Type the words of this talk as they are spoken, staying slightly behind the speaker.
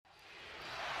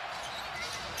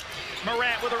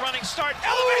Morant with a running start.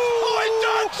 Elevates. Oh, it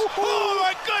dunks. Oh,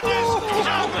 my goodness.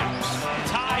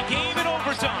 Tie game in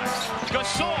overtime.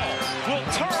 Gasol will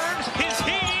turn his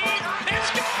heat. It's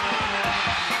good.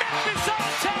 Memphis on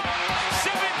top.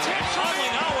 17. Conley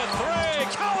now with three.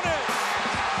 Count it.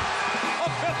 A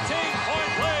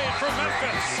 15-point lead for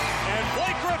Memphis. And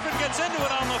Blake Griffin gets into it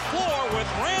on the floor with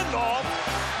Randolph.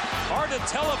 Hard to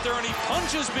tell if there are any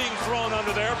punches being thrown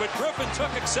under there, but Griffin took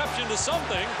exception to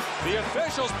something. The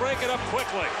officials break it up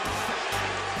quickly.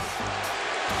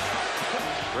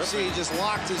 See, he just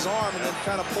locked his arm and then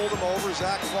kind of pulled him over.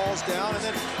 Zach falls down, and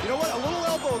then, you know what, a little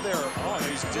elbow there. Oh,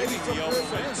 he's digging the elbow.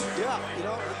 Yeah, you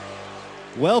know.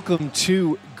 Welcome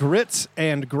to Grits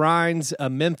and Grinds, a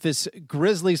Memphis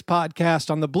Grizzlies podcast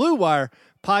on the Blue Wire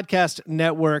Podcast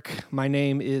Network. My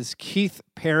name is Keith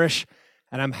Parrish,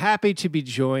 and I'm happy to be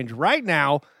joined right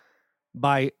now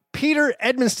by Peter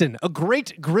Edmiston, a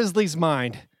great Grizzlies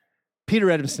mind. Peter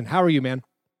Edmiston, how are you, man?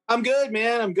 I'm good,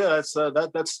 man. I'm good.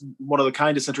 That's one of the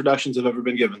kindest introductions I've ever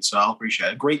been given, so I'll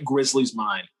appreciate it. Great Grizzlies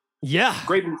mind. Yeah.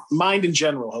 Great mind in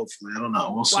general, hopefully. I don't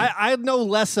know. We'll see. I know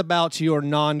less about your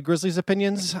non-Grizzlies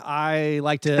opinions. I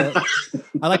like to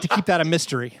keep that a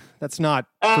mystery. That's not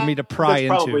for me to pry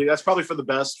into. That's probably for the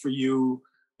best for you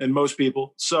and most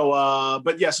people. So,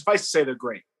 but yeah, suffice to say they're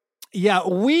great. Yeah,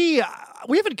 we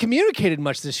haven't communicated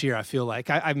much this year, I feel like.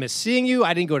 I miss seeing you.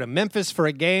 I didn't go to Memphis for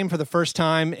a game for the first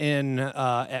time in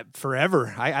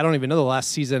forever. I don't even know the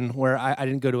last season where I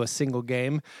didn't go to a single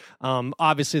game.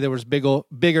 Obviously, there was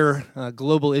bigger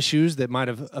global issues that might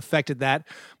have affected that.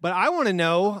 But I want to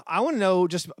know,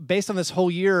 just based on this whole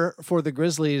year for the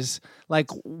Grizzlies, like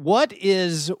what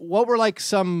were like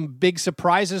some big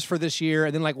surprises for this year,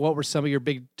 and then like what were some of your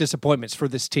big disappointments for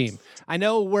this team? I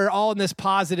know we're all in this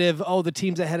positive, the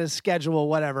team's ahead of schedule,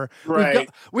 whatever. Right.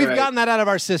 We've gotten that out of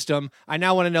our system. I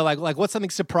now want to know, like what's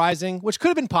something surprising, which could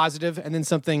have been positive, and then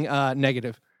something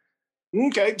negative.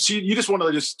 Okay, so you just want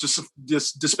to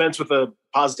just dispense with the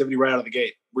positivity right out of the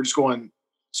gate. We're just going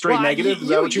straight negative. Is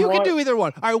that what you want? You can do either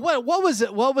one. All right, what was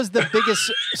it? What was the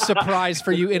biggest surprise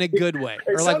for you in a good way?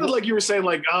 It sounded like you were saying,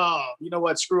 like, you know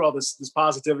what? Screw all this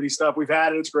positivity stuff. We've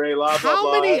had it. It's great. Blah,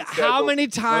 blah, blah. How many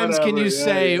times can you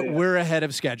say we're ahead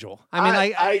of schedule? I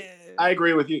mean, I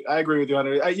agree with you. I agragree with you on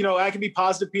it. I can be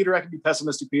positive, Peter. I can be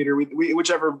pessimistic, Peter. We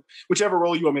whichever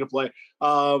role you want me to play.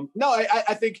 No,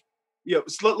 I think,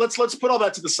 so let's put all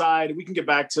that to the side. We can get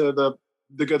back to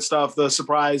the good stuff, the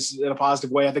surprise in a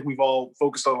positive way. I think we've all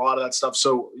focused on a lot of that stuff.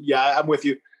 So yeah, I'm with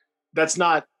you.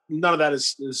 None of that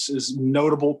is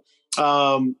notable.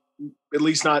 At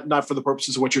least not for the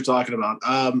purposes of what you're talking about.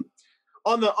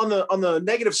 On the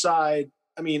negative side,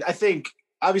 I mean, I think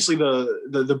obviously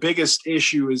the biggest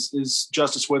issue is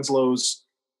Justice Winslow's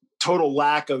total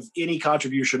lack of any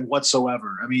contribution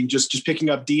whatsoever. I mean, just picking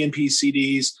up DNP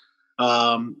CDs,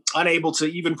 unable to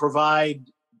even provide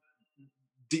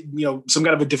some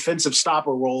kind of a defensive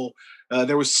stopper role.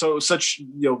 There was such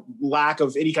lack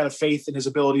of any kind of faith in his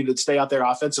ability to stay out there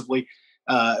offensively.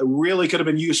 It really could have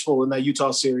been useful in that Utah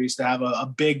series to have a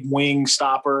big wing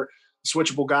stopper,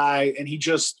 switchable guy. And he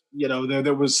just,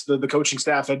 there was the coaching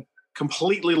staff had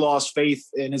completely lost faith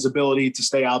in his ability to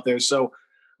stay out there. So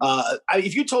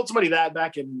if you told somebody that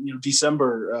back in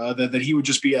December, that he would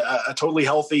just be a totally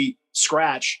healthy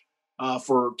scratch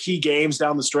for key games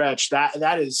down the stretch,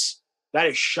 that is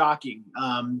shocking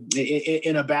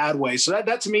in a bad way. So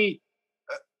that to me,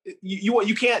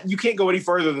 you can't go any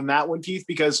further than that one, Keith,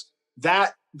 because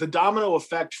the domino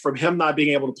effect from him not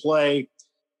being able to play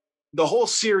the whole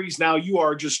series. Now you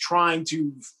are just trying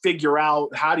to figure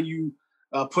out how do you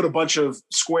put a bunch of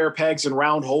square pegs in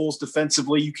round holes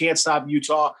defensively. You can't stop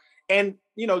Utah. And,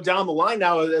 down the line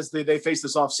now, as they face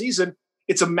this offseason,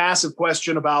 it's a massive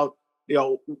question about,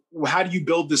 how do you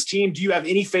build this team? Do you have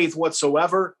any faith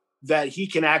whatsoever that he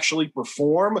can actually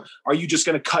perform? Are you just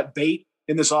going to cut bait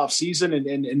in this offseason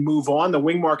and move on? The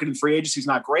wing market and free agency is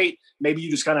not great. Maybe you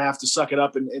just kind of have to suck it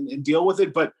up and deal with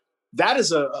it. But that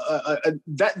is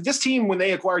this team, when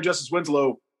they acquired Justice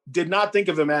Winslow, did not think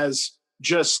of him as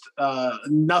just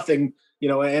nothing,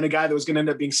 and a guy that was going to end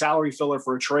up being salary filler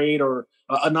for a trade or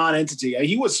a non-entity.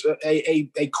 He was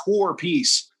a core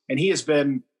piece, and he has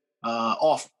been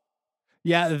awful.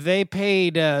 Yeah, they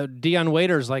paid Dion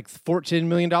Waiters like $14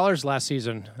 million last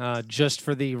season just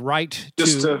for the right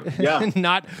to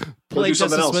not play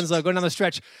Justice Winslow going down the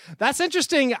stretch. That's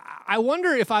interesting. I wonder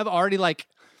if I've already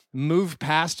move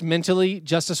past mentally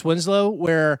Justice Winslow,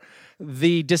 where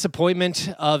the disappointment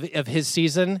of his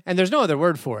season, and there's no other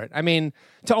word for it. I mean,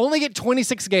 to only get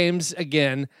 26 games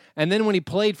again, and then when he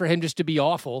played for him just to be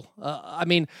awful. I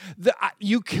mean,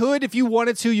 you could, if you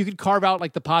wanted to, you could carve out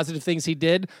like the positive things he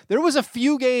did. There was a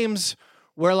few games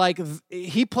where like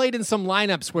he played in some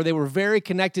lineups where they were very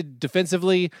connected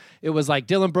defensively. It was like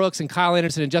Dylan Brooks and Kyle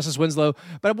Anderson and Justice Winslow,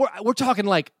 but we're talking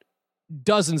like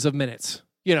dozens of minutes.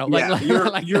 You know,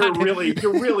 you're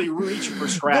really reaching for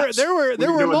scraps. There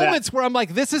were moments where I'm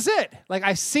like, this is it. Like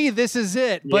I see this is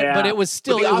it, but it was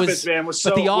still the offense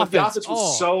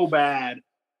was so bad.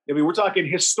 I mean, we're talking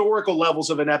historical levels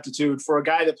of ineptitude for a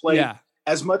guy that played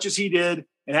as much as he did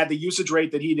and had the usage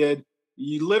rate that he did.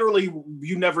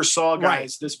 You never saw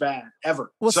guys this bad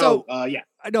ever. Well,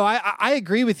 No, I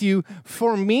agree with you.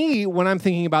 For me, when I'm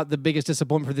thinking about the biggest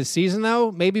disappointment for this season,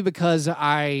 though, maybe because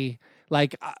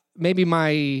maybe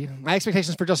my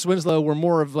expectations for Justice Winslow were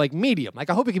more of like medium. Like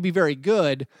I hope he could be very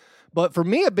good, but for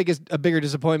me, a bigger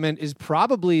disappointment is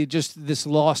probably just this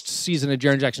lost season of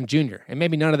Jaren Jackson Jr. And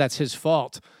maybe none of that's his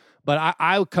fault. But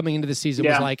I coming into the season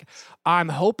was like, I'm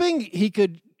hoping he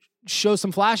could show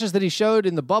some flashes that he showed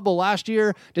in the bubble last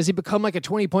year. Does he become like a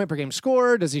 20-point per game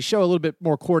scorer? Does he show a little bit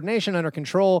more coordination under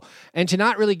control? And to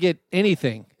not really get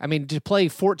anything. I mean, to play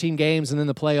 14 games and then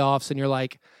the playoffs, and you're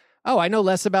like, oh, I feel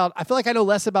like I know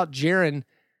less about Jaren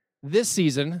this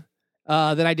season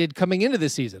than I did coming into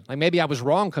this season. Like maybe I was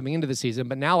wrong coming into the season,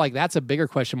 but now like that's a bigger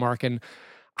question mark. And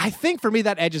I think for me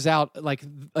that edges out like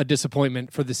a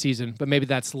disappointment for the season, but maybe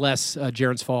that's less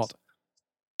Jaren's fault.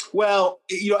 Well,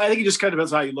 I think it just kind of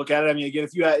depends on how you look at it. I mean, again,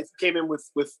 if you came in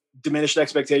with diminished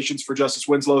expectations for Justice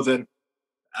Winslow, then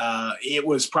it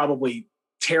was probably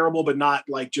terrible, but not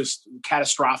like just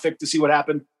catastrophic to see what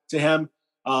happened to him.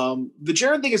 The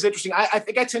Jaren thing is interesting. I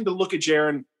think I tend to look at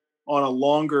Jaren on a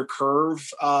longer curve.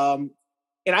 And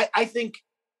I think,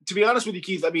 to be honest with you,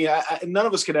 Keith, I mean, none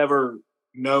of us could ever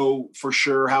know for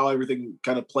sure how everything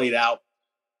kind of played out.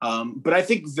 But I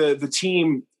think the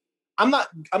team, I'm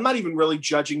not even really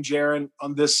judging Jaren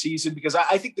on this season because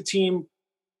I think the team,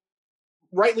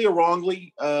 rightly or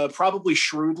wrongly, probably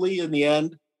shrewdly in the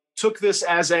end, took this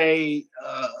as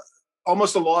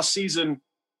almost a lost season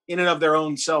in and of their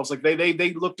own selves. Like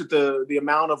they looked at the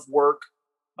amount of work,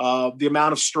 the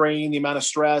amount of strain, the amount of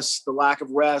stress, the lack of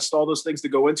rest, all those things that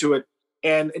go into it,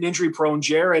 and an injury-prone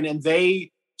Jaren, and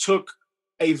they took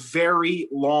a very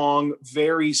long,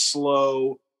 very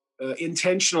slow,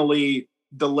 intentionally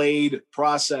delayed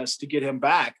process to get him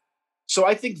back. So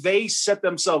I think they set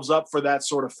themselves up for that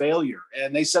sort of failure,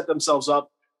 and they set themselves up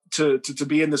to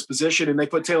be in this position, and they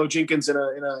put Taylor Jenkins in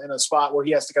a spot where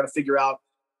he has to kind of figure out,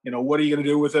 what are you going to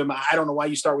do with him? I don't know why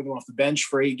you start with him off the bench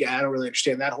for I don't really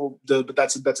understand that but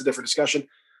that's a different discussion.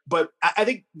 But I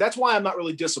think that's why I'm not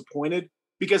really disappointed,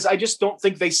 because I just don't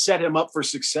think they set him up for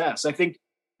success. I think,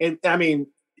 and I mean,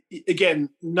 again,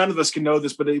 none of us can know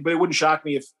this, but it wouldn't shock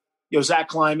me if, Zach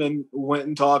Kleiman went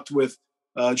and talked with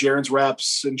Jaren's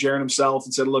reps and Jaren himself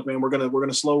and said, look, man, we're going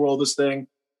to slow roll this thing.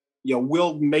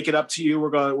 We'll make it up to you.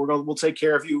 We'll take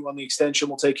care of you on the extension.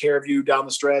 We'll take care of you down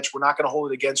the stretch. We're not going to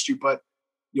hold it against you, but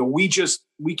we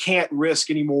can't risk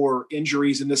any more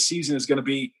injuries, and this season is going to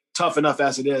be tough enough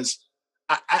as it is.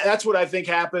 That's what I think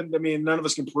happened. I mean, none of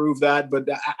us can prove that, but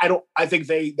I think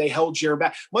they held Jaren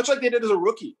back, much like they did as a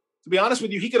rookie. To be honest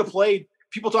with you, he could have played.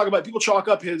 People chalk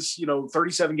up his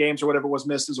 37 games or whatever was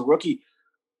missed as a rookie.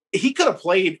 He could have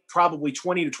played probably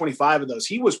 20 to 25 of those.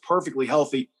 He was perfectly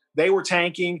healthy. They were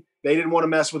tanking. They didn't want to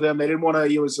mess with him. They didn't want to.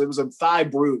 It was a thigh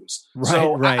bruise.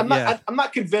 I'm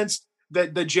not convinced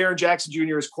that Jaren Jackson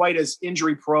Jr. is quite as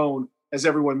injury prone as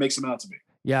everyone makes him out to be.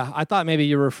 Yeah, I thought maybe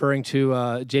you're referring to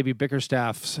JB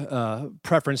Bickerstaff's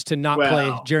preference to not play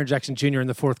Jaren Jackson Jr. in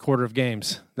the fourth quarter of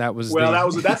games. That's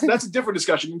a different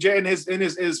discussion. Jay in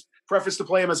his preference to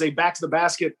play him as a back to the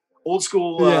basket old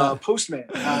school postman.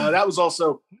 That was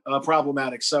also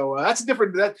problematic. So that's a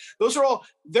different.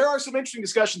 There are some interesting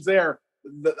discussions there.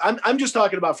 I'm just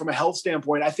talking about from a health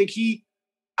standpoint. I think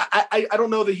I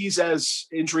don't know that he's as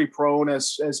injury prone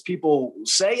as people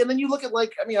say. And then you look at I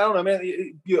don't know, man.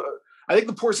 I think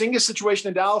the Porzingis situation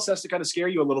in Dallas has to kind of scare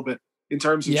you a little bit in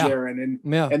terms of Jaren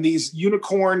and these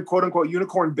unicorn, quote unquote,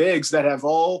 unicorn bigs that have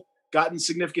all gotten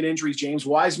significant injuries. James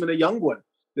Wiseman, a young one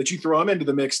that you throw him into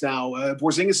the mix now.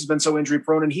 Porzingis has been so injury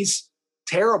prone, and he's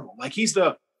terrible. Like he's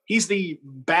the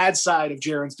bad side of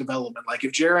Jaren's development. Like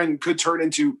if Jaren could turn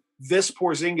into this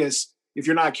Porzingis, if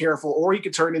you're not careful, or he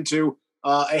could turn into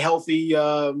a healthy,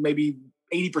 maybe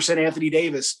 80% Anthony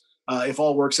Davis if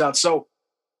all works out. So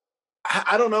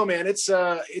I don't know, man. His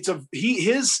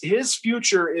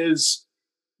future is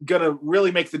going to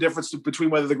really make the difference between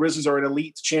whether the Grizzlies are an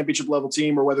elite championship level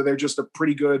team or whether they're just a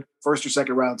pretty good first or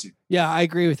second round team. Yeah, I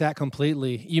agree with that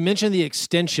completely. You mentioned the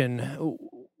extension.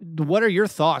 What are your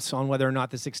thoughts on whether or not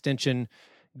this extension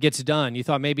gets done? You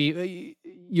thought maybe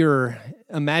you're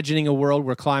imagining a world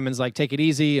where Kleiman's like, take it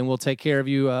easy and we'll take care of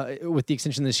you with the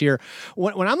extension this year.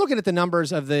 When I'm looking at the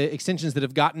numbers of the extensions that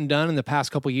have gotten done in the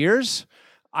past couple of years,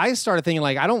 I started thinking,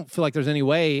 like, I don't feel like there's any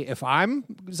way if I'm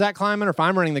Zach Kleiman or if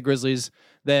I'm running the Grizzlies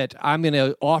that I'm going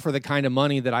to offer the kind of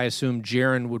money that I assume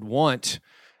Jaren would want.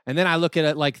 And then I look at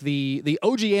it like the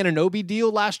OG Anunoby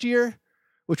deal last year,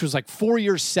 which was like 4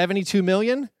 years, $72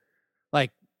 million.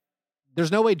 Like,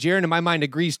 there's no way Jaren, in my mind,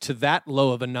 agrees to that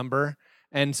low of a number.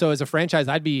 And so as a franchise,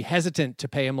 I'd be hesitant to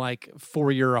pay him like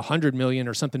 4 year, $100 million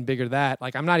or something bigger than that.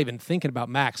 Like, I'm not even thinking about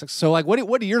max. So, like,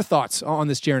 what are your thoughts on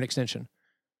this Jaren extension?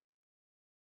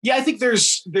 Yeah, I think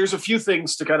there's a few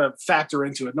things to kind of factor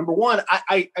into it. Number one,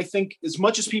 I think as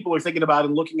much as people are thinking about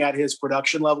and looking at his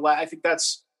production level, I think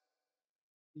that's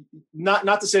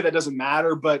not to say that doesn't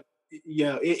matter, but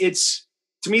it's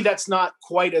to me that's not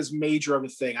quite as major of a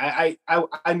thing. I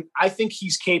think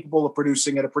he's capable of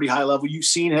producing at a pretty high level. You've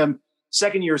seen him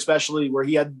second year, especially where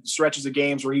he had stretches of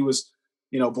games where he was,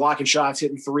 blocking shots,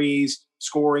 hitting threes,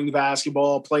 scoring the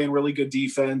basketball, playing really good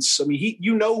defense. I mean,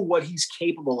 what he's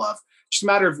capable of. Just a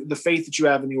matter of the faith that you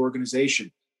have in the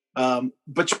organization.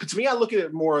 But to me, I look at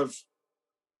it more of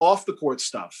off the court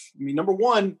stuff. I mean, number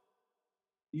one,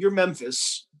 you're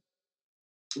Memphis.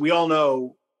 We all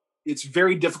know it's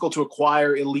very difficult to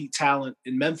acquire elite talent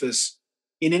in Memphis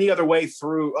in any other way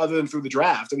other than through the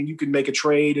draft. I mean, you can make a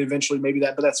trade eventually, maybe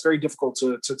that, but that's very difficult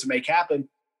to make happen.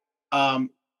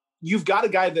 You've got a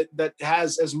guy that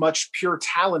has as much pure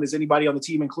talent as anybody on the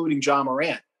team, including Ja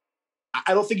Morant.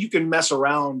 I don't think you can mess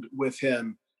around with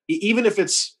him, even if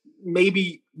it's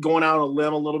maybe going out on a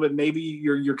limb a little bit. Maybe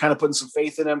you're kind of putting some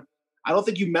faith in him. I don't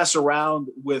think you mess around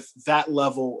with that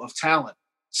level of talent.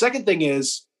 Second thing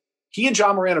is he and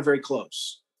Ja Morant are very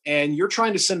close, and you're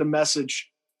trying to send a message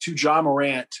to Ja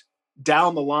Morant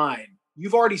down the line.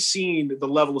 You've already seen the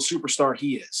level of superstar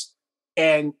he is,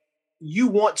 and you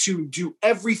want to do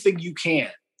everything you can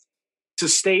to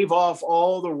stave off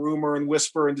all the rumor and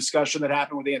whisper and discussion that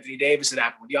happened with Anthony Davis, that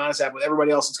happened with Giannis, happened with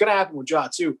everybody else. It's going to happen with Ja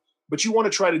too, but you want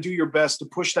to try to do your best to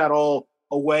push that all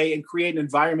away and create an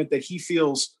environment that he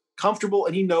feels comfortable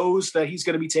and he knows that he's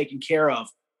going to be taken care of.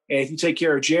 And if you take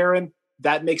care of Jaren,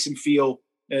 that makes him feel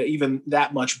even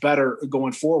that much better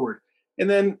going forward. And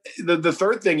then the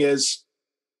third thing is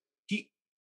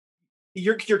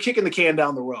you're kicking the can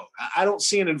down the road. I don't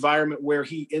see an environment where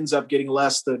he ends up getting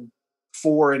less than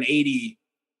 4-80,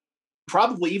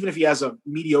 probably even if he has a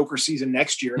mediocre season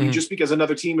next year. I mean, just because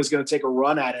another team is going to take a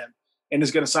run at him and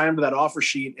is going to sign him to that offer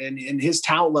sheet, and his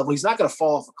talent level, he's not going to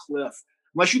fall off a cliff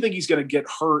unless you think he's going to get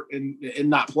hurt and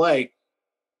not play.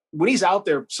 When he's out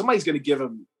there, somebody's going to give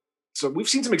him. So we've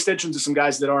seen some extensions to some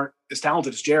guys that aren't as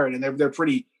talented as Jaren, and they're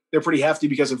pretty hefty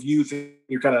because of youth. And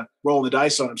you're kind of rolling the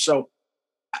dice on him. So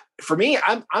for me,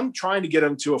 I'm trying to get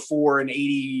him to a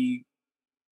 4-85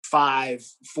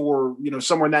 for,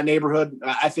 somewhere in that neighborhood.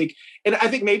 I think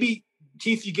maybe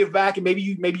Keith, you give back and maybe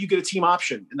you get a team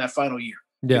option in that final year.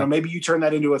 Yeah. Maybe you turn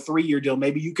that into a 3-year deal.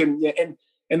 Maybe you can,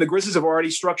 and the Grizzlies have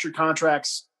already structured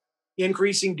contracts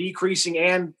increasing, decreasing,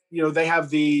 and, they have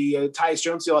the Tyus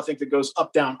Jones deal, I think, that goes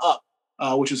up, down, up,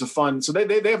 which is a fun. So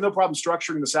they have no problem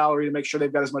structuring the salary to make sure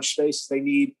they've got as much space as they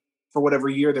need for whatever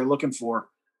year they're looking for.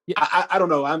 Yeah. I don't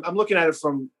know. I'm looking at it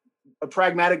from a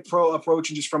pragmatic approach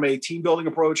and just from a team building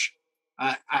approach.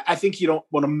 I think you don't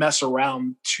want to mess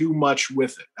around too much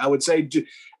with it. I would say,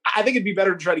 I think it'd be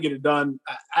better to try to get it done.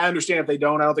 I understand if they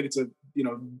don't. I don't think it's a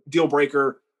deal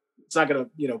breaker. It's not going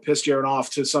to piss Jaren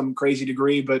off to some crazy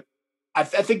degree, but I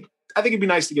think it'd be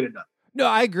nice to get it done. No,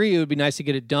 I agree. It would be nice to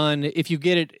get it done if you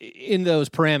get it in those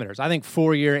parameters. I think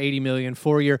 4-year, $80 million,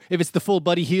 4-year. If it's the full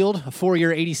Buddy Hield, a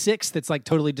 4-year, 86, that's like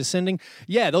totally descending.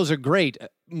 Yeah, those are great.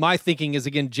 My thinking is,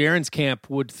 again, Jaren's camp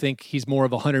would think he's more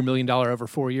of a $100 million over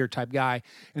 4-year type guy,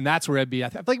 and that's where I'd be. I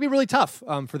feel like it'd be really tough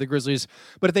for the Grizzlies.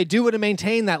 But if they do want to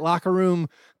maintain that locker room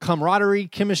camaraderie,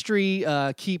 chemistry,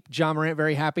 keep Ja Morant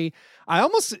very happy, I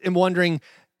almost am wondering,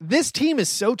 this team is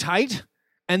so tight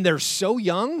and they're so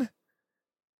young.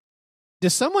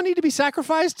 Does someone need to be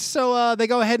sacrificed so they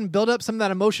go ahead and build up some of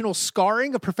that emotional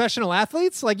scarring of professional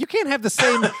athletes? Like, you can't have the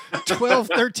same 12,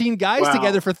 13 guys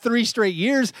together for 3 straight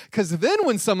years, because then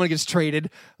when someone gets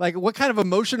traded, like, what kind of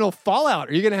emotional fallout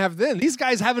are you going to have then? These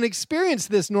guys haven't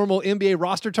experienced this normal NBA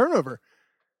roster turnover.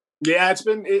 Yeah,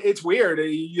 it's weird.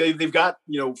 They've got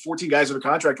 14 guys under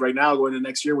contract right now going into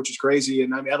next year, which is crazy.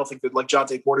 And I mean, I don't think that like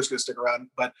Jonte Porter's going to stick around,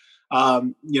 but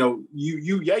you're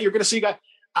going to see guys.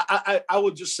 I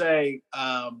would just say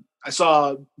I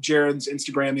saw Jaren's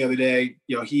Instagram the other day.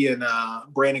 He and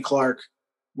Brandon Clark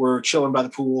were chilling by the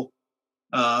pool.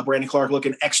 Brandon Clark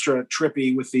looking extra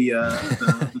trippy with the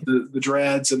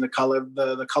dreads and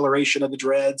the coloration of the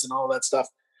dreads and all that stuff.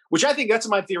 Which I think that's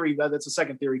my theory. That's a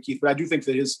second theory, Keith. But I do think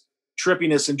that his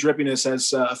trippiness and drippiness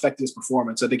has affected his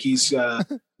performance. I think he's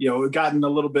gotten a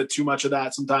little bit too much of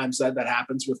that. Sometimes that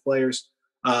happens with players.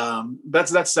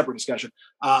 That's a separate discussion.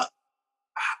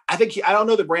 I think I don't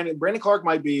know that Brandon Clark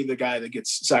might be the guy that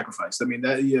gets sacrificed. I mean,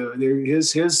 that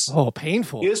his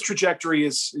painful. His trajectory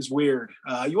is weird.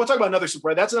 You want to talk about another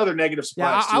surprise? That's another negative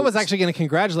surprise. Yeah, I was actually going to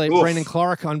congratulate Brandon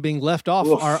Clark on being left off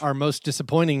our most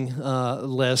disappointing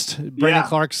list. Brandon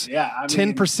Clark's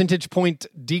 10 percentage point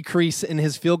decrease in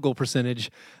his field goal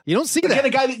percentage. You don't see that. Again, a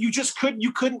guy that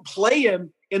you couldn't play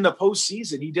him in the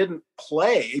postseason. He didn't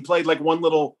play. He played like one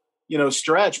little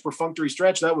perfunctory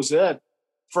stretch. That was it.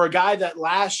 For a guy that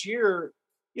last year,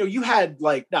 you had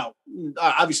now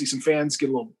obviously some fans get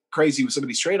a little crazy with some of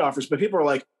these trade offers, but people are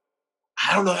like,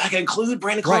 I don't know if I can include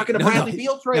Brandon Clark in a Bradley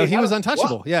Beal trade. No, he was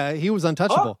untouchable. What? Yeah, he was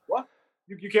untouchable. What?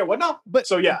 You can't what now? But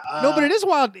so yeah. No, but it is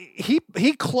wild. He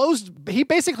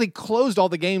basically closed all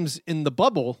the games in the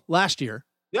bubble last year.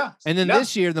 Yeah. And then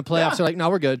this year in the playoffs, they're like, no,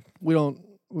 we're good. We don't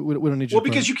need you. Well,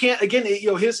 because you can't, again,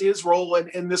 his role,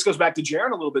 and this goes back to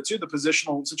Jaren a little bit too, the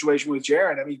positional situation with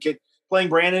Jaren. I mean, playing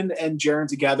Brandon and Jaren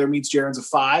together means Jaren's a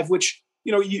 5, which,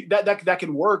 that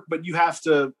can work, but you have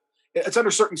to, it's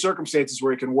under certain circumstances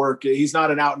where it can work. He's not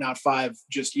an out and out 5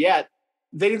 just yet.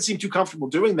 They didn't seem too comfortable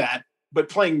doing that, but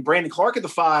playing Brandon Clark at the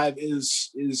 5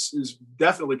 is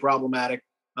definitely problematic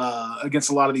against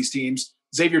a lot of these teams.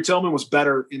 Xavier Tillman was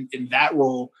better in that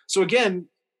role. So again,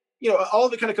 all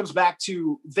of it kind of comes back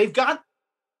to the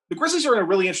Grizzlies are in a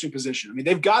really interesting position. I mean,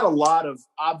 they've got a lot of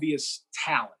obvious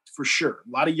talent for sure. A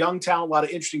lot of young talent, a lot of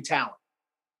interesting talent.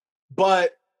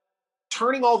 But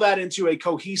turning all that into a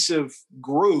cohesive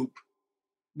group,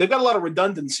 they've got a lot of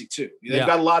redundancy too. They've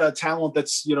got a lot of talent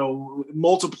that's,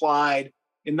 multiplied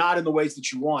and not in the ways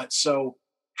that you want. So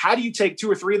how do you take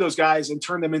 2 or 3 of those guys and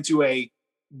turn them into a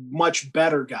much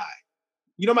better guy?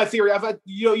 My theory, I've had,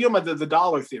 the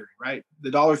dollar theory, right? The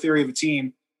dollar theory of a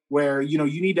team where, you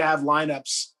need to have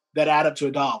lineups that add up to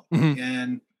 $1. Mm-hmm.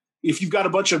 And if you've got a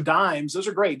bunch of dimes, those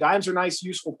are great. Dimes are nice,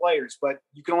 useful players, but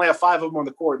you can only have 5 of them on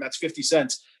the court, and that's 50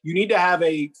 cents. You need to have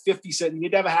a 50 cent. You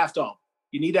need to have a half dollar.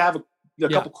 You need to have a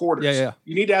couple quarters. Yeah.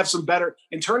 You need to have some better.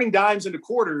 And turning dimes into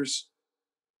quarters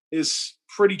is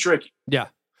pretty tricky. Yeah.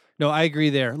 No, I agree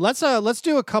there. Let's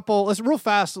do a couple. Let's real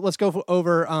fast. Let's go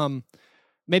over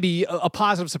maybe a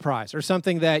positive surprise or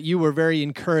something that you were very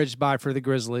encouraged by for the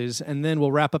Grizzlies. And then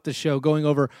we'll wrap up the show going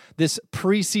over this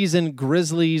preseason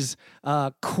Grizzlies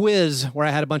quiz where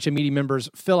I had a bunch of media members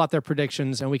fill out their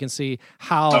predictions and we can see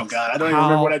how. Oh, God. I don't even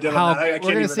remember what I did on that.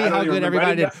 We're going to see how good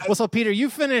everybody did. Well, so, Peter, you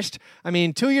finished,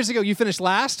 2 years ago, you finished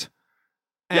last.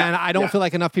 And I don't feel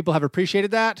like enough people have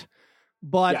appreciated that.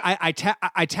 But I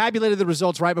tabulated the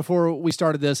results right before we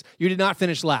started this. You did not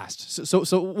finish last,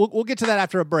 so we'll get to that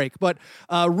after a break. But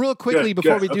real quickly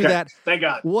before we do that, thank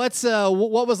God. What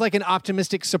was like an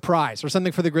optimistic surprise or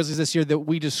something for the Grizzlies this year that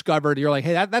we discovered? You're like,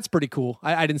 hey, that's pretty cool.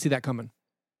 I didn't see that coming.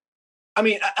 I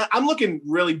mean, I'm looking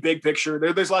really big picture.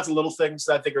 There's lots of little things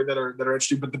that I think that are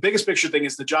interesting, but the biggest picture thing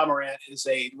is that Ja Morant is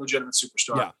a legitimate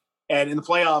superstar. Yeah. And in the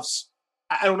playoffs,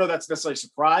 I don't know that's necessarily a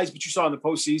surprise, but you saw in the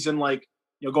postseason,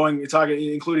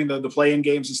 including the play-in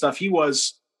games and stuff, he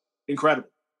was incredible.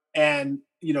 And,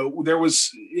 there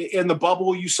was in the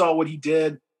bubble, you saw what he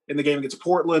did in the game against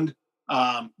Portland.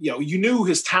 You knew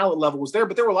his talent level was there,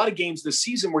 but there were a lot of games this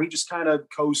season where he just kind of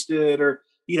coasted, or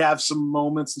he'd have some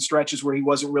moments and stretches where he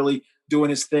wasn't really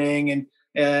doing his thing. And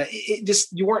it just,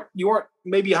 you weren't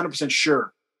maybe 100%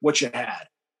 sure what you had.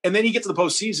 And then you get to the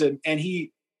postseason and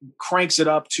he cranks it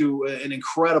up to an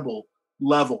incredible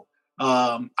level.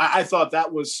 I thought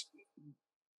that was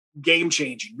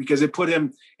game-changing because it put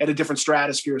him at a different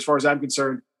stratosphere as far as I'm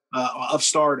concerned of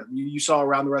stardom. You saw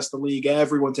around the rest of the league,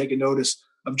 everyone taking notice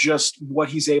of just what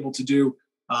he's able to do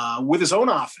with his own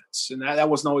offense. And that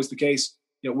wasn't always the case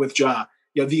with Ja.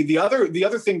 The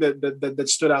other thing that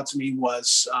stood out to me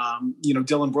was,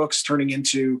 Dillon Brooks turning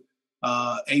into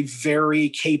a very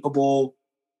capable,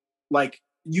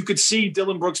 you could see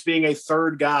Dillon Brooks being a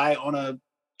third guy on a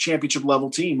championship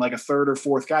level team, like a third or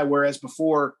fourth guy. Whereas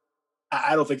before,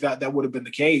 I don't think that would have been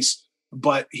the case,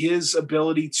 but his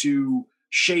ability to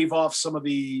shave off some of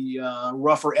the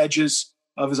rougher edges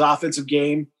of his offensive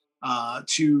game,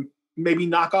 to maybe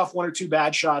knock off 1 or 2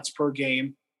 bad shots per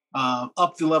game,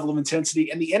 up the level of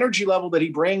intensity and the energy level that he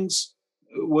brings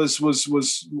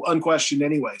was unquestioned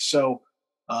anyway. So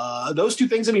Those two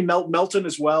things, I mean, Melton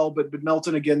as well, but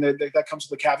Melton, again, that comes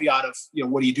with the caveat of,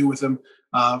 what do you do with him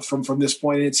from this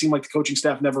point? And it seemed like the coaching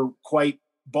staff never quite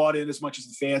bought in as much as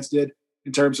the fans did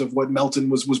in terms of what Melton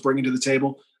was bringing to the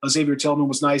table. Xavier Tillman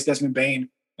was nice. Desmond Bane.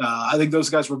 I think those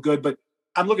guys were good, but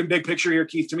I'm looking big picture here,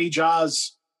 Keith. To me,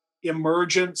 Ja's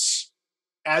emergence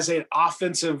as an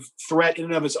offensive threat in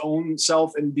and of his own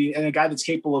self and a guy that's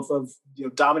capable of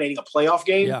dominating a playoff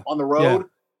game on the road. Yeah.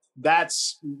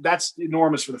 That's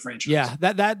enormous for the franchise. Yeah,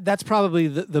 that's probably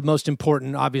the most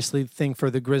important, obviously, thing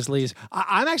for the Grizzlies.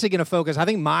 I'm actually going to focus. I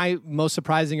think my most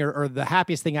surprising or the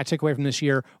happiest thing I took away from this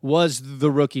year was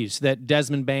the rookies, that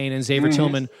Desmond Bane and Xavier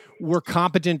Tillman were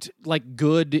competent, like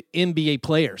good NBA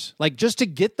players. Like just to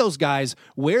get those guys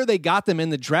where they got them in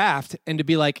the draft and to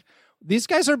be like, these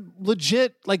guys are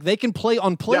legit, like they can play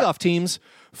on playoff teams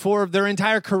for their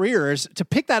entire careers. To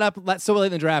pick that up so late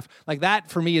in the draft, like that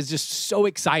for me is just so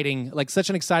exciting, like such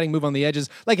an exciting move on the edges.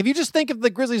 Like if you just think of the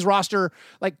Grizzlies roster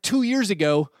like 2 years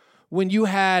ago when you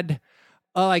had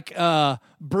Bruno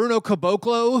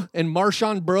Caboclo and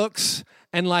Marshawn Brooks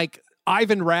and like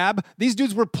Ivan Rabb, these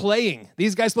dudes were playing.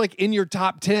 These guys were like in your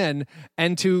top 10,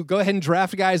 and to go ahead and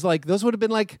draft guys like those would have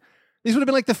been like, these would have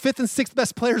been like the 5th and 6th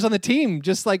best players on the team,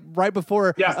 just like right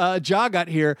before Ja got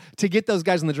here. To get those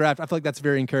guys in the draft, I feel like that's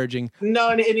very encouraging.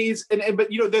 No,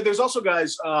 but there's also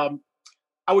guys I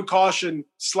would caution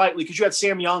slightly because you had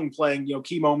Sam Young playing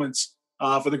key moments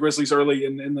for the Grizzlies early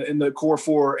in the core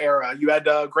 4 era. You had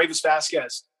Gravis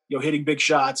Vasquez hitting big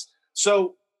shots.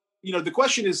 So the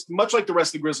question is, much like the rest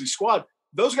of the Grizzlies squad,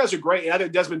 those guys are great. And I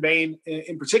think Desmond Bane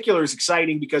in particular is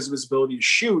exciting because of his ability to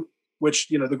shoot, which,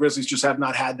 the Grizzlies just have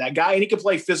not had that guy. And he can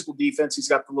play physical defense. He's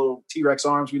got the little T-Rex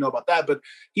arms. We know about that. But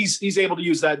he's able to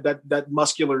use that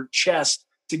muscular chest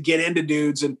to get into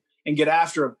dudes and get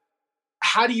after them.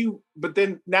 But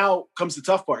then now comes the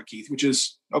tough part, Keith, which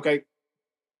is, okay,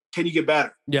 can you get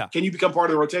better? Yeah. Can you become part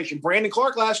of the rotation? Brandon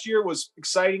Clark last year was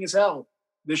exciting as hell.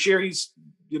 This year he's,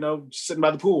 sitting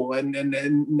by the pool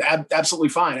and absolutely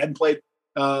fine. Hadn't played,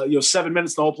 7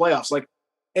 minutes the whole playoffs. Like,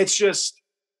 it's just,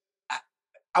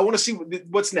 I want to see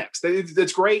what's next.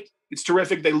 It's great. It's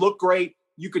terrific. They look great.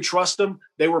 You could trust them.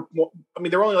 There were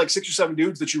only like 6 or 7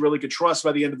 dudes that you really could trust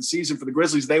by the end of the season for the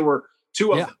Grizzlies. They were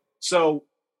 2 of them. So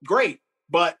great,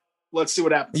 but let's see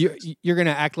what happens. You're going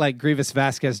to act like Grivis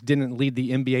Vasquez didn't lead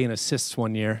the NBA in assists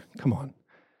one year. Come on.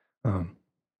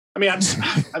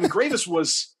 Gravis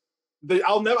was.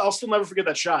 I'll still never forget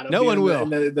that shot. No one will.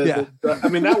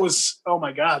 That was, oh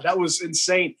my God, that was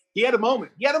insane. He had a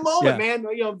moment, man.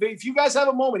 If you guys have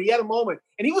a moment, he had a moment,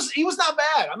 and he was not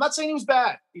bad. I'm not saying he was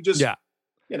bad. He just,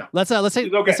 Let's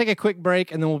take a quick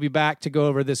break, and then we'll be back to go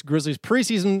over this Grizzlies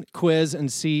preseason quiz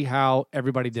and see how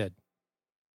everybody did.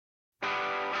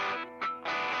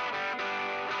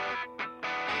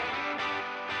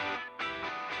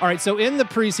 All right, so in the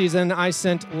preseason, I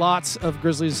sent lots of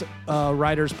Grizzlies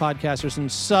writers, podcasters,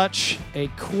 and such a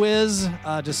quiz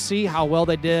to see how well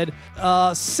they did.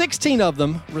 16 of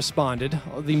them responded,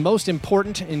 the most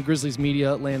important in Grizzlies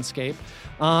media landscape.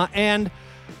 And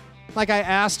like I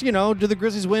asked, do the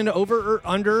Grizzlies win over or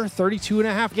under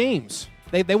 32.5 games?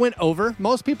 They went over.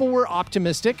 Most people were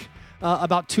optimistic.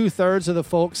 About 2/3 of the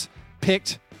folks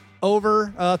picked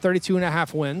over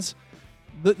 32.5 wins.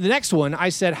 The next one, I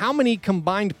said, how many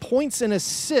combined points and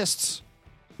assists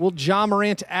will Ja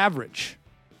Morant average?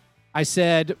 I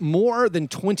said more than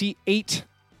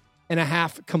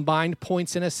 28.5 combined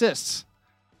points and assists.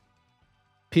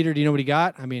 Peter, do you know what he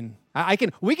got? I mean,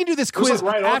 we can do this quiz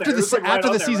after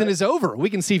the season is over.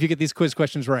 We can see if you get these quiz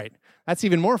questions right. That's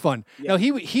even more fun. Yeah. No,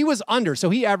 he was under,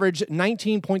 so he averaged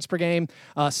 19 points per game,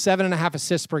 7.5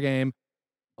 assists per game.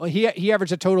 He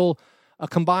averaged a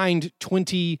combined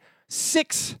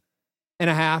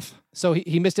 26.5, so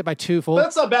he missed it by 2 full. But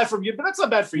that's not bad for you. But that's not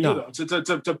bad for you though.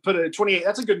 To put a 28,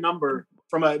 that's a good number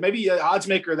from maybe an odds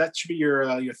maker. That should be your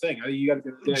thing. You got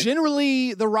to.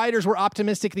 Generally, the writers were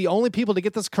optimistic. The only people to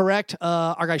get this correct,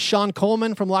 our guy Sean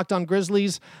Coleman from Locked On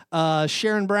Grizzlies,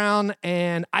 Sharon Brown,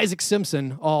 and Isaac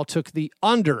Simpson all took the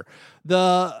under.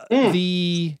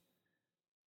 The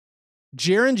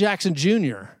Jaren Jackson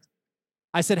Jr.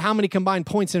 I said, how many combined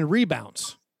points and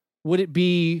rebounds? Would it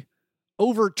be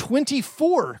over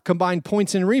 24 combined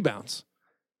points and rebounds?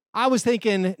 I was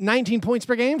thinking 19 points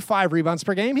per game, 5 rebounds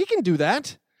per game. He can do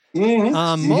that.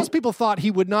 Most people thought he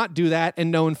would not do that,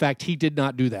 and no, in fact, he did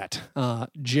not do that.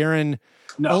 Jaren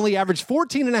only averaged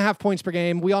 14.5 points per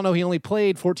game. We all know he only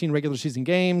played 14 regular season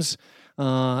games.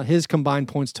 His combined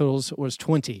points totals was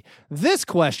 20. This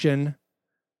question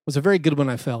was a very good one,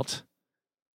 I felt.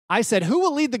 I said, who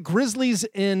will lead the Grizzlies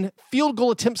in field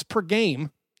goal attempts per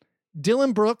game?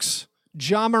 Dylan Brooks,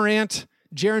 Ja Morant,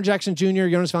 Jaren Jackson Jr.,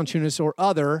 Jonas Valanciunas, or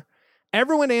other.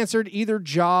 Everyone answered either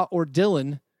Ja or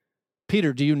Dylan.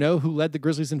 Peter, do you know who led the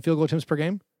Grizzlies in field goal attempts per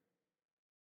game?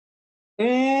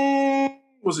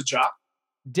 Was it Ja?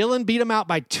 Dylan beat him out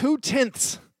by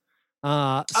 0.2.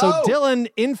 Dylan,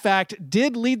 in fact,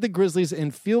 did lead the Grizzlies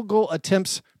in field goal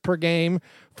attempts per game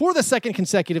for the second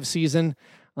consecutive season.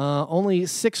 Only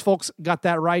 6 folks got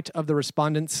that right of the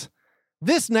respondents.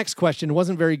 This next question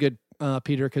wasn't very good,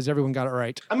 Peter, because everyone got it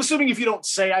right. I'm assuming if you don't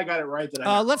say I got it right,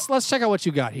 that let's check out what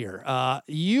you got here.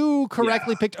 You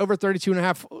correctly picked over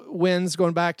 32.5 wins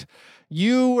going back.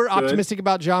 You were optimistic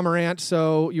about Ja Morant,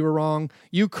 so you were wrong.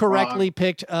 You correctly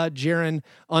picked Jaren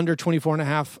under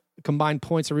 24.5 combined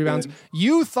points and rebounds. Good.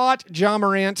 You thought Ja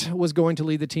Morant was going to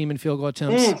lead the team in field goal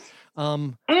attempts.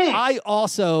 I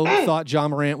also thought Ja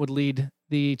Morant would lead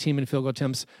the team in field goal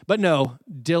attempts, but no,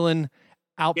 Dylan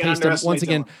outpaced him once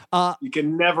again. You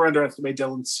can never underestimate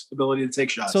Dylan's ability to take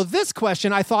shots. So this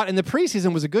question I thought in the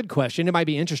preseason was a good question. It might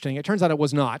be interesting. It turns out it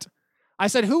was not. I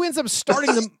said, who ends up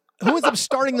starting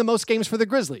the most games for the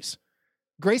Grizzlies?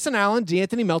 Grayson Allen,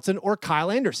 D'Anthony Melton, or Kyle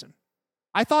Anderson?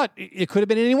 I thought it could have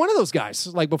been any one of those guys,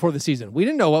 like before the season. We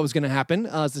didn't know what was going to happen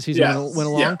as the season went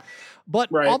along. Yeah.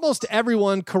 But almost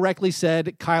everyone correctly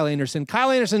said Kyle Anderson. Kyle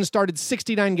Anderson started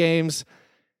 69 games.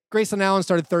 Grayson Allen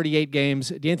started 38 games.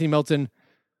 D'Anthony Melton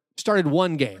started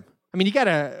 1 game. I mean,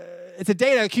 it's a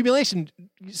data accumulation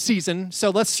season. So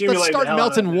let's start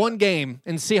Melton 1 game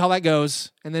and see how that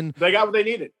goes. And then they got what they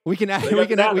needed. We can add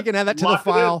that to the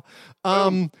file.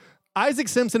 Isaac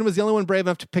Simpson was the only one brave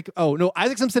enough to pick. Oh no,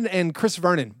 Isaac Simpson and Chris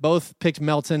Vernon both picked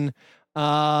Melton.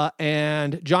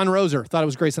 And John Roser thought it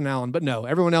was Grayson Allen, but no,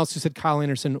 everyone else who said Kyle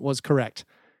Anderson was correct.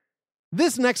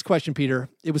 This next question, Peter,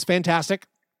 it was fantastic.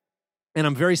 And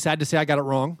I'm very sad to say I got it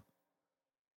wrong.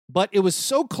 But it was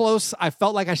so close, I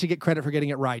felt like I should get credit for getting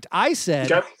it right. I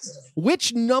said,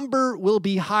 which number will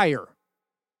be higher?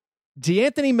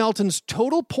 D'Anthony Melton's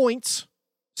total points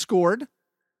scored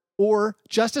or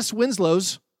Justice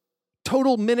Winslow's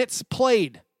total minutes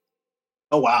played?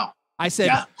 Oh, wow. I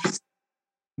said,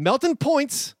 Melton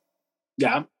points.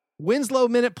 Yeah. Winslow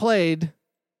minute played.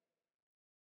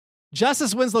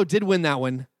 Justice Winslow did win that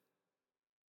one.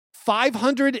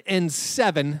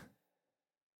 507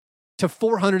 to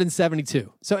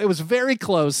 472. So it was very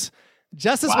close.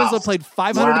 Justice Winslow played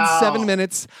 507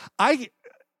 minutes. I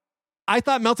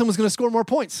thought Melton was going to score more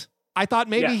points. I thought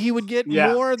maybe he would get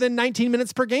more than 19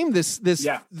 minutes per game this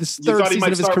third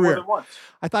season of his career.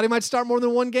 I thought he might start more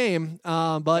than 1 game,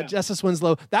 but Justice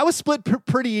Winslow, that was split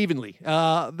pretty evenly.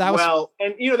 And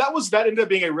that ended up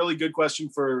being a really good question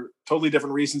for totally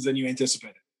different reasons than you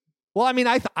anticipated. Well, I mean,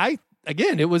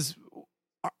 again, it was,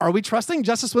 are we trusting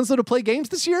Justice Winslow to play games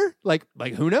this year? Like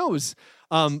who knows?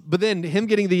 But then him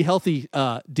getting the healthy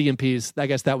DMPs, I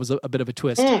guess that was a bit of a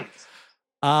twist.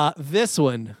 This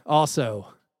one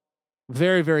also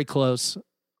very, very close.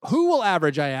 Who will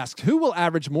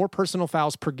average more personal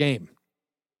fouls per game?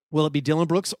 Will it be Dylan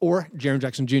Brooks or Jaren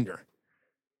Jackson Jr.?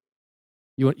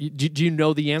 Do you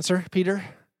know the answer, Peter?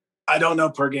 I don't know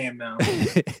per game now.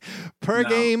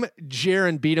 Game,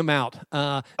 Jaren beat him out.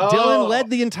 Dylan led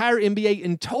the entire NBA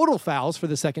in total fouls for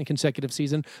the second consecutive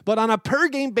season, but on a per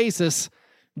game basis,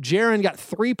 Jaren got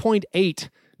 3.8.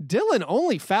 Dylan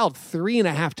only fouled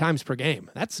 3.5 times per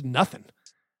game. That's nothing.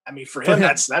 I mean, for him,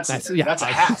 that's a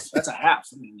half. That's a half.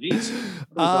 I mean, geez.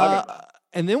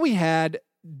 And then we had,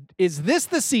 is this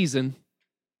the season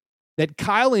that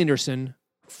Kyle Anderson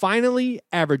finally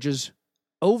averages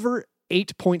over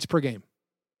 8 points per game?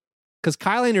 Because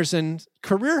Kyle Anderson's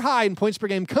career high in points per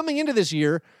game coming into this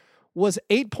year was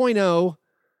 8.0.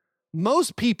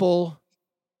 Most people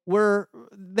were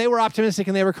optimistic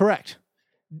and they were correct.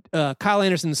 Kyle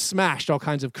Anderson smashed all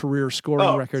kinds of career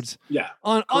scoring records. Yeah.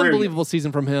 Unbelievable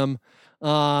season from him.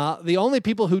 The only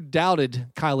people who doubted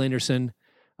Kyle Anderson,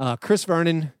 Chris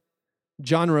Vernon,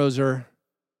 John Roser,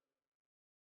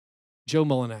 Joe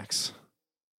Mullinax.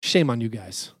 Shame on you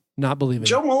guys. Not believing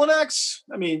Joe Mullinax.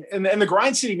 I mean, and the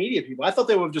Grind City media people, I thought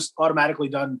they would have just automatically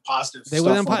done positive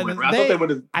stuff.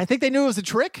 I think they knew it was a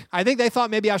trick. I think they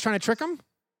thought maybe I was trying to trick them.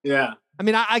 Yeah. I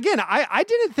mean, I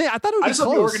didn't think. I thought it would be close. I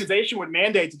thought the organization would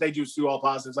mandate that they just do all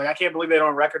positives. Like, I can't believe they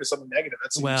don't record as something negative.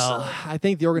 I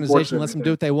think the organization lets them do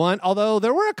what they want. Although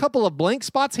there were a couple of blank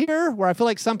spots here where I feel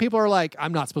like some people are like,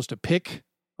 I'm not supposed to pick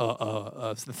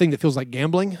the thing that feels like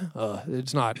gambling.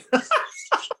 It's not.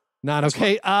 Not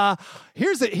okay.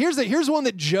 Here's one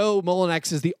that Joe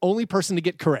Mullinax is the only person to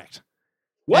get correct.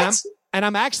 What? And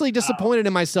I'm actually disappointed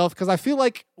in myself because I feel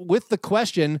like with the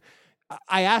question,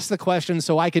 I asked the question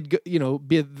so I could,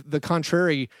 be the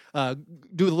contrary,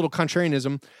 do a little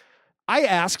contrarianism. I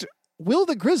asked, will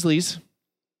the Grizzlies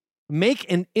make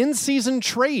an in-season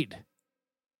trade.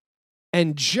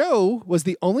 And Joe was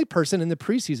the only person in the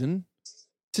preseason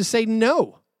to say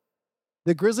no.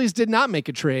 The Grizzlies did not make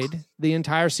a trade the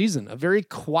entire season. A very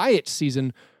quiet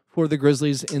season for the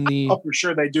Grizzlies in the. Oh, for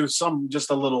sure they do just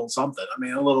a little something. I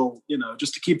mean, a little,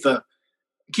 just to keep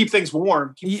things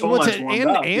warm.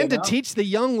 To teach the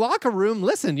young locker room,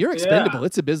 listen, you're expendable. Yeah.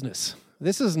 It's a business.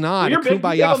 This is not a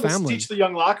kumbaya family. Teach the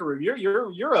young locker room.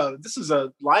 This is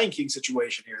a Lion King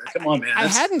situation here. Come on, man. I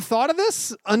hadn't thought of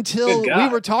this until we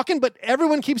were talking, but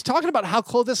everyone keeps talking about how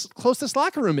close this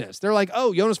locker room is. They're like,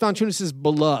 oh, Jonas Valanciunas is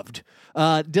beloved.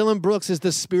 Dylan Brooks is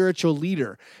the spiritual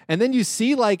leader. And then you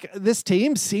see like this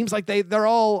team seems like they're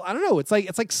all, I don't know. It's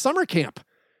like summer camp.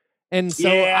 And so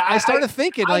I started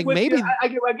thinking like maybe I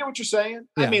get what you're saying.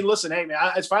 Yeah. I mean, listen, hey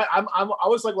man, it's fine. I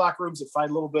always like locker rooms that fight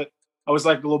a little bit. I always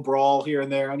like a little brawl here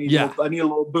and there. I need a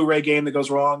little Boo-Ray game that goes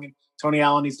wrong, and Tony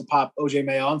Allen needs to pop OJ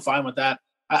Mayo. I'm fine with that.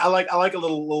 I like a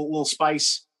little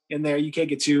spice in there. You can't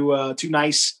get too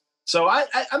nice. So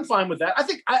I'm fine with that. I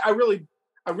think I really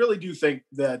do think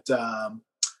that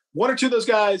one or two of those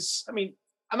guys. I mean,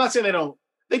 I'm not saying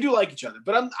they do like each other,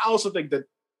 but I also think that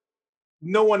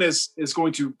no one is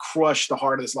going to crush the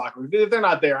heart of this locker room. If they're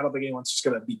not there, I don't think anyone's just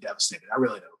going to be devastated. I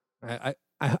really don't.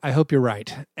 I hope you're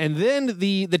right. And then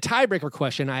the tiebreaker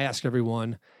question I ask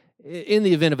everyone in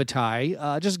the event of a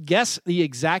tie, just guess the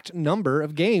exact number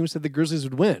of games that the Grizzlies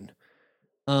would win.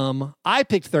 I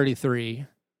picked 33.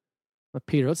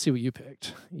 Peter, let's see what you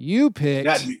picked. You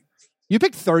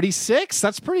picked 36.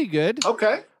 That's pretty good.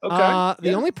 Okay.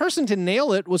 The only person to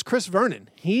nail it was Chris Vernon.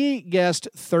 He guessed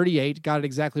 38, got it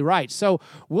exactly right. So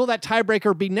will that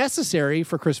tiebreaker be necessary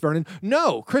for Chris Vernon?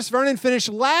 No. Chris Vernon finished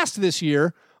last this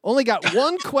year. Only got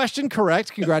one question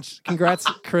correct. Congrats,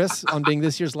 Chris, on being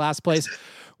this year's last place.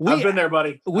 I've been there,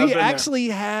 buddy. We actually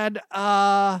had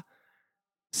 7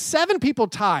 people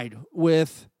tied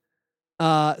with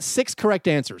 6 correct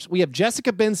answers. We have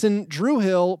Jessica Benson, Drew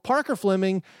Hill, Parker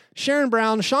Fleming, Sharon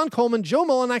Brown, Sean Coleman, Joe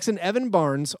Mullinax, and Evan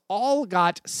Barnes all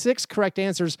got 6 correct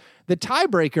answers. The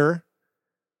tiebreaker,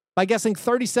 by guessing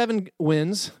 37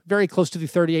 wins, very close to the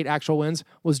 38 actual wins,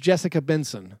 was Jessica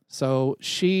Benson. So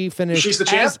she finished. She's the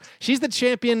champ? She's the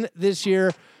champion this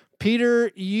year.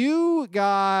 Peter, you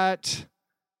got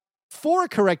 4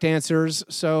 correct answers.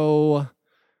 So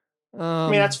I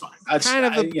mean, that's fine. That's kind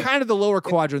of the lower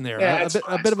quadrant there. Yeah,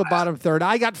 a bit of a bottom third.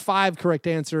 I got 5 correct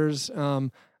answers.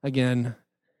 Again,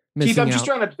 missing Keith, I'm out. just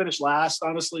trying to finish last.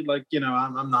 Honestly,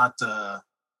 I'm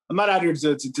not out here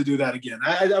to do that again.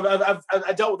 I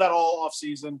dealt with that all off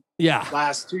season. Yeah.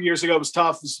 Last 2 years ago, it was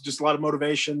tough. It was just a lot of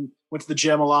motivation. Went to the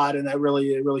gym a lot, and that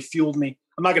really fueled me.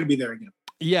 I'm not going to be there again.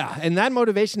 Yeah, and that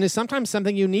motivation is sometimes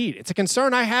something you need. It's a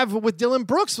concern I have with Dylan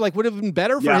Brooks. Like, would it have been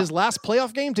better for his last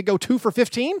playoff game to go 2 for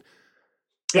 15?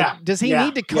 Yeah. Like, does he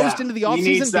need to coast into the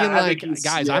offseason being like,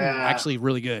 guys, I'm actually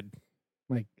really good?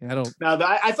 Like, I don't. No,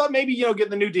 I thought maybe, getting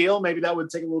the new deal, maybe that would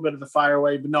take a little bit of the fire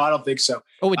away, but no, I don't think so.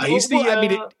 Oh,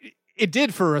 it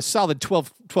did for a solid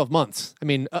 12 months. I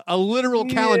mean, a literal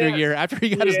calendar year after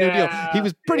he got his new deal. He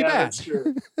was pretty bad. That's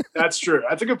true. That's true.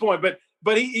 That's a good point.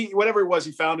 But he whatever it was,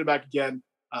 he found it back again.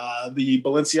 The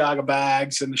Balenciaga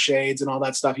bags and the shades and all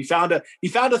that stuff. He found a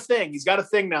thing. He's got a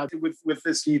thing now with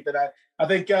this Heath that I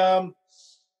think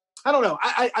I don't know.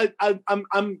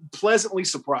 I'm pleasantly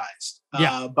surprised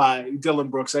by Dylan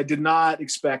Brooks. I did not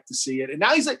expect to see it, and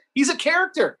now he's a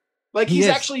character. Like he's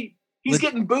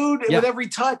getting booed with every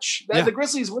touch. The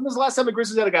Grizzlies. When was the last time the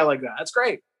Grizzlies had a guy like that? That's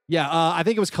great. Yeah, I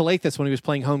think it was Kalathis when he was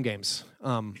playing home games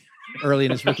early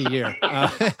in his rookie year.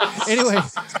 Anyway,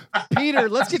 Peter,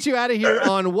 let's get you out of here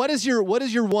on what is your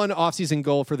one offseason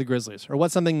goal for the Grizzlies, or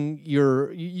what's something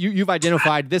you've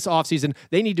identified this offseason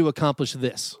they need to accomplish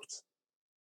this.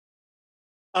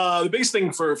 The biggest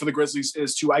thing for the Grizzlies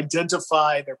is to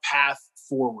identify their path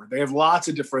forward. They have lots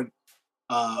of different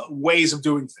ways of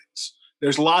doing things.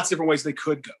 There's lots of different ways they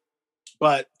could go.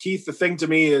 But Keith, the thing to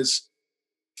me is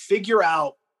figure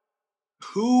out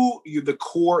who the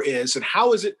core is and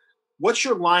how is it. What's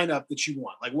your lineup that you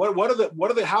want? Like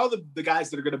how are the guys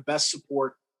that are going to best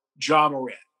support Ja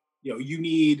Morant? You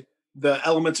need the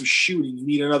elements of shooting.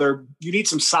 You need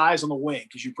some size on the wing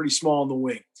because you're pretty small on the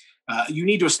wing. You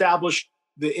need to establish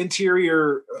the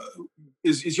interior.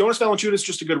 Is Jonas Valanciunas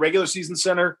just a good regular season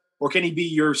center, or can he be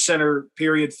your center,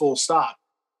 period, full stop?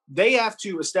 They have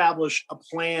to establish a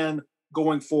plan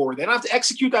going forward. They don't have to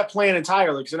execute that plan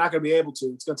entirely because they're not going to be able to.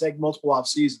 It's going to take multiple off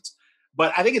seasons.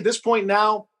 But I think at this point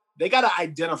now, they got to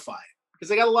identify it because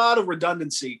they got a lot of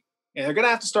redundancy, and they're going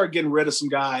to have to start getting rid of some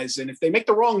guys. And if they make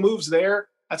the wrong moves there,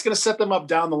 that's going to set them up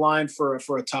down the line for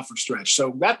a tougher stretch.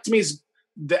 So that to me is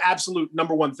the absolute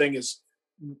number one thing is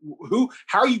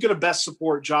how are you going to best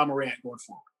support Ja Morant going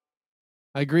forward?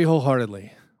 I agree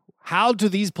wholeheartedly. How do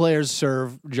these players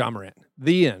serve Ja Morant?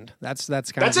 The end. That's kind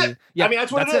of it. Yeah, I mean,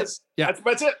 that's what it is. Yeah.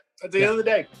 That's it. At the end of the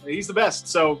day, he's the best.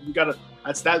 So you got to,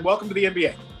 that's that. Welcome to the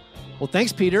NBA. Well,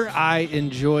 thanks, Peter. I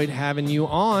enjoyed having you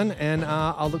on, and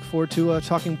I'll look forward to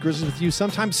talking Grizzlies with you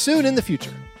sometime soon in the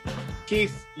future.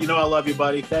 Keith, I love you,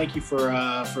 buddy. Thank you for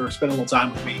spending a little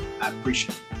time with me. I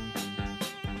appreciate it.